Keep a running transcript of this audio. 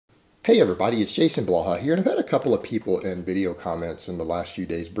Hey everybody, it's Jason Blaha here, and I've had a couple of people in video comments in the last few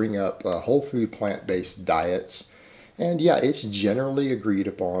days bring up whole food plant-based diets. And yeah, it's generally agreed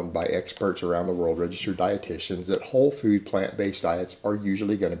upon by experts around the world, registered dietitians, that whole food plant-based diets are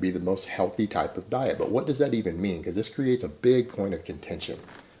usually going to be the most healthy type of diet. But what does that even mean? Because this creates a big point of contention.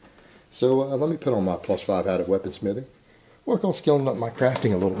 So let me put on my +5 hat of weaponsmithing, work on skilling up my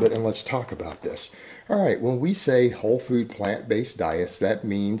crafting a little bit, and let's talk about this. All right, when we say whole food plant-based diets, that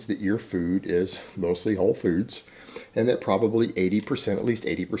means that your food is mostly whole foods and that probably 80%, at least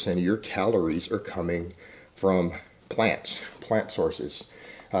 80% of your calories are coming from plants, plant sources.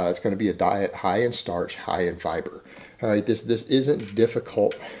 It's going to be a diet high in starch, high in fiber. All right, this isn't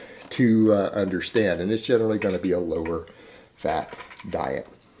difficult to understand, and it's generally going to be a lower fat diet.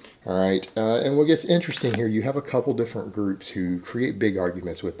 All right, and what gets interesting here, you have a couple different groups who create big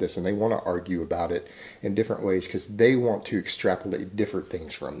arguments with this, and they want to argue about it in different ways because they want to extrapolate different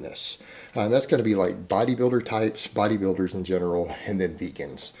things from this. And that's going to be like bodybuilder types, bodybuilders in general, and then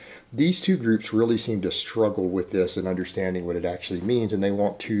vegans. These two groups really seem to struggle with this and understanding what it actually means, and they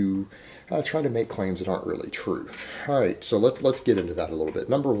want to try to make claims that aren't really true. All right, so let's get into that a little bit.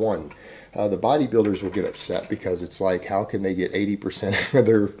 Number one, the bodybuilders will get upset because it's like, how can they get 80% of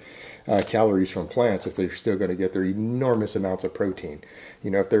their calories from plants if they're still going to get their enormous amounts of protein?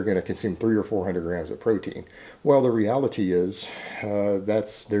 You know, if they're going to consume 300 or 400 grams of protein. Well, the reality is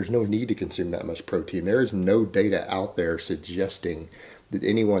there's no need to consume that much protein. There is no data out there suggesting that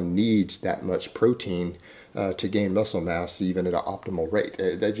anyone needs that much protein to gain muscle mass even at an optimal rate.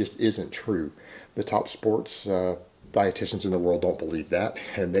 That just isn't true. The top sports dietitians in the world don't believe that,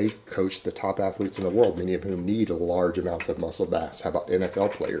 and they coach the top athletes in the world, many of whom need large amounts of muscle mass. How about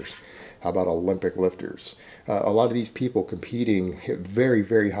NFL players? How about Olympic lifters? A lot of these people competing at very,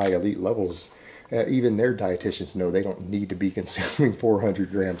 very high elite levels, even their dietitians know they don't need to be consuming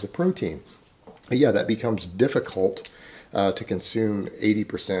 400 grams of protein. But yeah, that becomes difficult to consume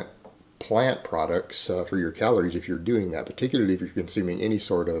 80% plant products for your calories if you're doing that, particularly if you're consuming any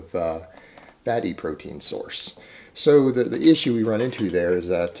sort of fatty protein source. So the issue we run into there is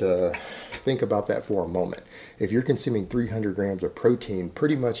that, think about that for a moment. If you're consuming 300 grams of protein,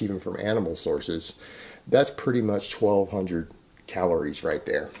 pretty much even from animal sources, that's pretty much 1,200 calories right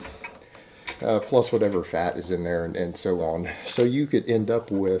there. Plus whatever fat is in there and so on. So you could end up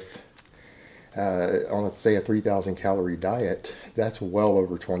with, on let's say a 3,000 calorie diet, that's well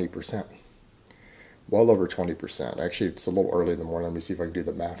over 20%. Well over 20%. Actually, it's a little early in the morning. Let me see if I can do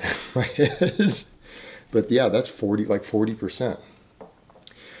the math in my head. But yeah, that's 40%.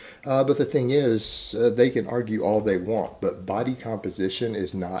 But the thing is, they can argue all they want, but body composition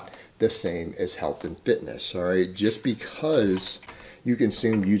is not the same as health and fitness. All right, just because you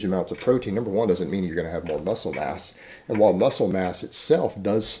consume huge amounts of protein, number one, doesn't mean you're going to have more muscle mass. And while muscle mass itself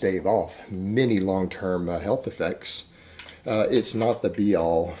does stave off many long-term health effects, it's not the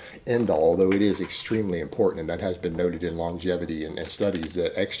be-all, end-all, though it is extremely important, and that has been noted in longevity and studies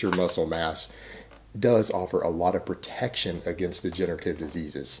that extra muscle mass does offer a lot of protection against degenerative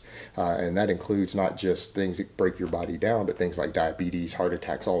diseases. And that includes not just things that break your body down, but things like diabetes, heart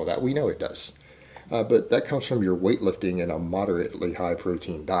attacks, all of that. We know it does. But that comes from your weightlifting and a moderately high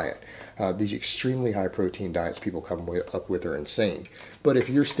protein diet. These extremely high protein diets people come up with are insane. But if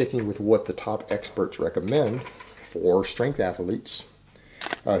you're sticking with what the top experts recommend for strength athletes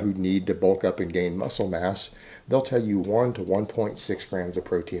who need to bulk up and gain muscle mass, they'll tell you 1 to 1.6 grams of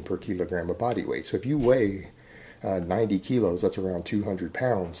protein per kilogram of body weight. So if you weigh 90 kilos, that's around 200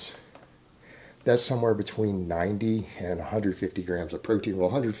 pounds. That's somewhere between 90 and 150 grams of protein. Well,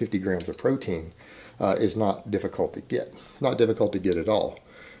 150 grams of protein is not difficult to get. Not difficult to get at all.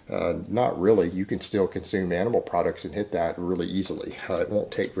 Not really. You can still consume animal products and hit that really easily. It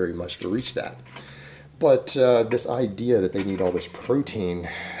won't take very much to reach that. But this idea that they need all this protein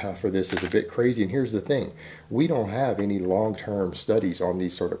for this is a bit crazy. And here's the thing. We don't have any long-term studies on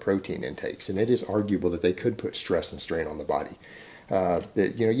these sort of protein intakes. And it is arguable that they could put stress and strain on the body.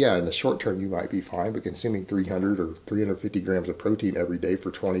 That, you know, yeah, in the short term you might be fine, but consuming 300 or 350 grams of protein every day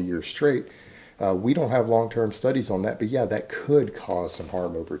for 20 years straight, we don't have long-term studies on that. But yeah, that could cause some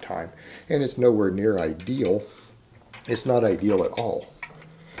harm over time. And it's nowhere near ideal. It's not ideal at all.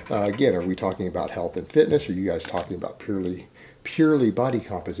 Again, are we talking about health and fitness? Or are you guys talking about purely body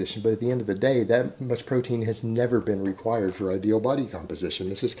composition? But at the end of the day, that much protein has never been required for ideal body composition.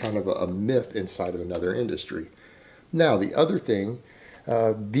 This is kind of a myth inside of another industry. Now, the other thing,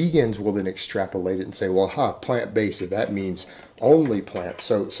 vegans will then extrapolate it and say, well, plant-based, that means only plants.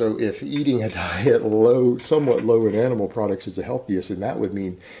 So if eating a diet somewhat low in animal products is the healthiest, then that would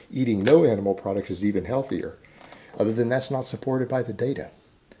mean eating no animal products is even healthier. Other than that's not supported by the data.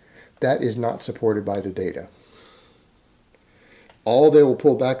 That is not supported by the data. All they will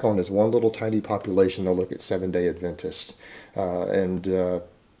pull back on is one little tiny population. They'll look at Seventh-day Adventists, and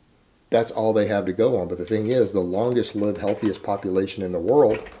that's all they have to go on. But the thing is, the longest lived, healthiest population in the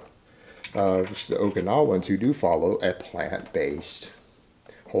world, it's the Okinawans, who do follow a plant-based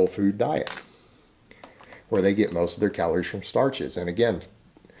whole food diet, where they get most of their calories from starches. And again,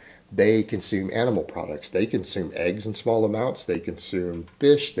 they consume animal products. They consume eggs in small amounts. They consume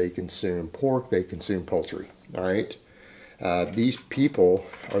fish. They consume pork. They consume poultry. All right. These people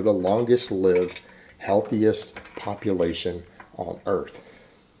are the longest lived, healthiest population on Earth.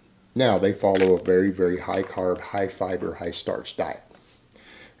 Now, they follow a very, very high carb, high fiber, high starch diet.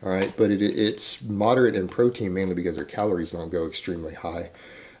 All right, but it's moderate in protein, mainly because their calories don't go extremely high.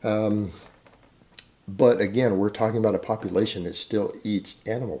 But again, we're talking about a population that still eats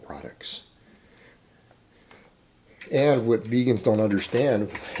animal products. And what vegans don't understand,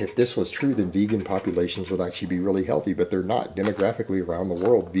 if this was true, then vegan populations would actually be really healthy, but they're not. Demographically around the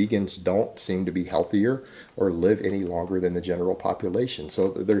world, vegans don't seem to be healthier or live any longer than the general population. So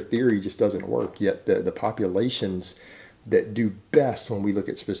their theory just doesn't work. Yet the populations that do best when we look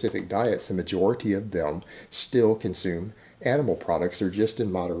at specific diets, the majority of them still consume animal products. They're just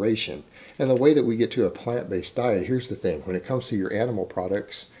in moderation. And the way that we get to a plant-based diet, here's the thing. When it comes to your animal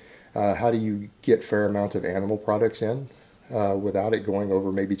products, how do you get fair amounts of animal products in without it going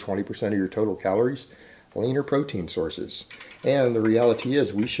over maybe 20% of your total calories? Leaner protein sources. And the reality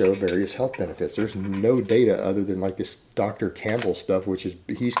is we show various health benefits. There's no data other than like this Dr. Campbell stuff, which is,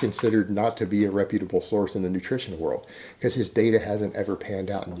 he's considered not to be a reputable source in the nutrition world because his data hasn't ever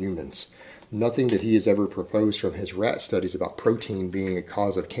panned out in humans. Nothing that he has ever proposed from his rat studies about protein being a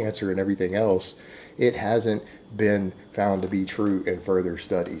cause of cancer and everything else, it hasn't been found to be true in further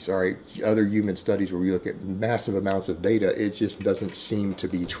studies. All right, other human studies where we look at massive amounts of data, it just doesn't seem to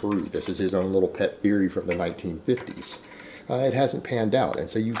be true. This is his own little pet theory from the 1950s. It hasn't panned out, and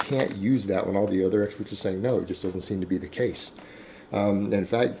so you can't use that when all the other experts are saying no. It just doesn't seem to be the case. In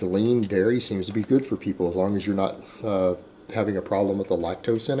fact, the lean dairy seems to be good for people as long as you're not having a problem with the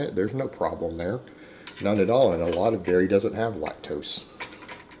lactose in it. There's no problem there, none at all, and a lot of dairy doesn't have lactose.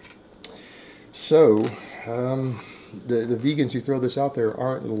 So the vegans who throw this out there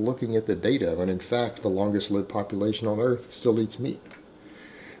aren't looking at the data, when in fact the longest lived population on Earth still eats meat.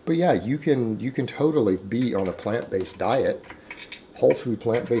 But yeah, you can totally be on a plant-based diet, whole food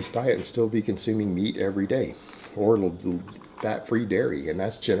plant-based diet, and still be consuming meat every day, or fat-free dairy, and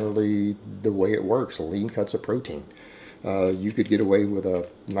that's generally the way it works. Lean cuts of protein. You could get away with a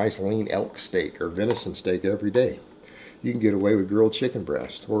nice lean elk steak or venison steak every day. You can get away with grilled chicken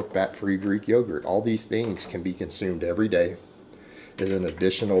breast or fat-free Greek yogurt. All these things can be consumed every day as an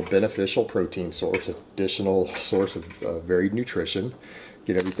additional beneficial protein source, additional source of varied nutrition.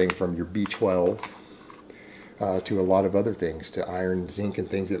 Get everything from your B12 to a lot of other things, to iron, zinc, and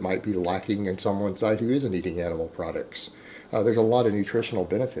things that might be lacking in someone's diet who isn't eating animal products. There's a lot of nutritional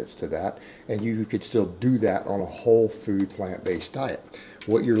benefits to that, and you could still do that on a whole food plant-based diet.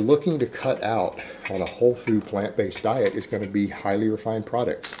 What you're looking to cut out on a whole food plant-based diet is going to be highly refined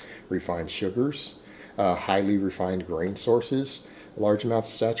products, refined sugars, highly refined grain sources, large amounts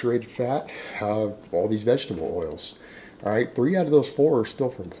of saturated fat, all these vegetable oils. All right, 3 out of those 4 are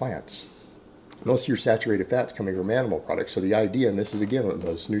still from plants. Most of your saturated fat's coming from animal products. So the idea, and this is again what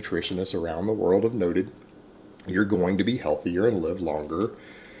most nutritionists around the world have noted, you're going to be healthier and live longer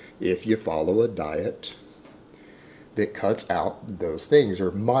if you follow a diet that cuts out those things or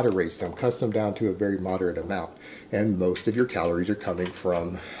moderates them, cuts them down to a very moderate amount. And most of your calories are coming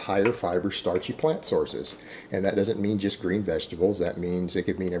from higher fiber, starchy plant sources. And that doesn't mean just green vegetables. That means it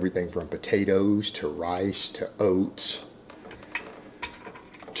could mean everything from potatoes to rice to oats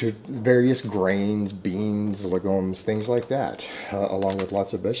to various grains, beans, legumes, things like that, along with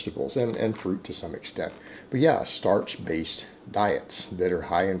lots of vegetables and fruit to some extent. But yeah, starch-based diets that are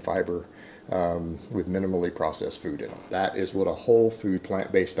high in fiber with minimally processed food in them. That is what a whole food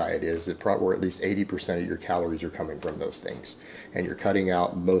plant-based diet is, where at least 80% of your calories are coming from those things. And you're cutting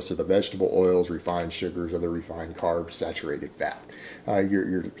out most of the vegetable oils, refined sugars, other refined carbs, saturated fat.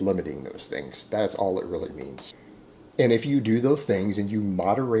 You're limiting those things. That's all it really means. And if you do those things and you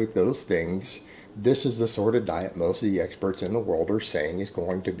moderate those things, this is the sort of diet most of the experts in the world are saying is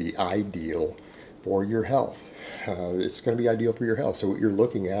going to be ideal for your health. It's going to be ideal for your health. So what you're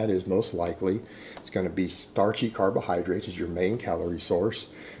looking at is most likely it's going to be starchy carbohydrates as your main calorie source,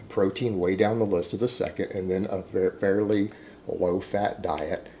 protein way down the list as a second, and then a fairly low-fat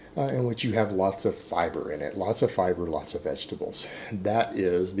diet in which you have lots of fiber in it. Lots of fiber, lots of vegetables. That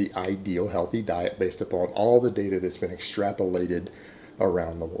is the ideal healthy diet based upon all the data that's been extrapolated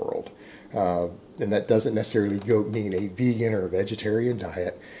around the world. And that doesn't necessarily mean a vegan or a vegetarian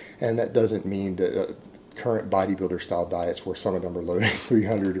diet, and that doesn't mean that current bodybuilder style diets where some of them are loading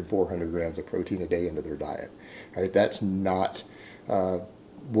 300 and 400 grams of protein a day into their diet. Right? That's not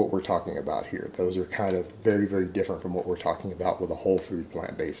what we're talking about here. Those are kind of very, very different from what we're talking about with a whole food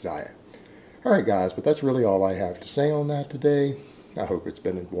plant-based diet. All right, guys, but that's really all I have to say on that today. I hope it's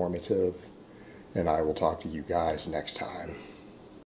been informative, and I will talk to you guys next time.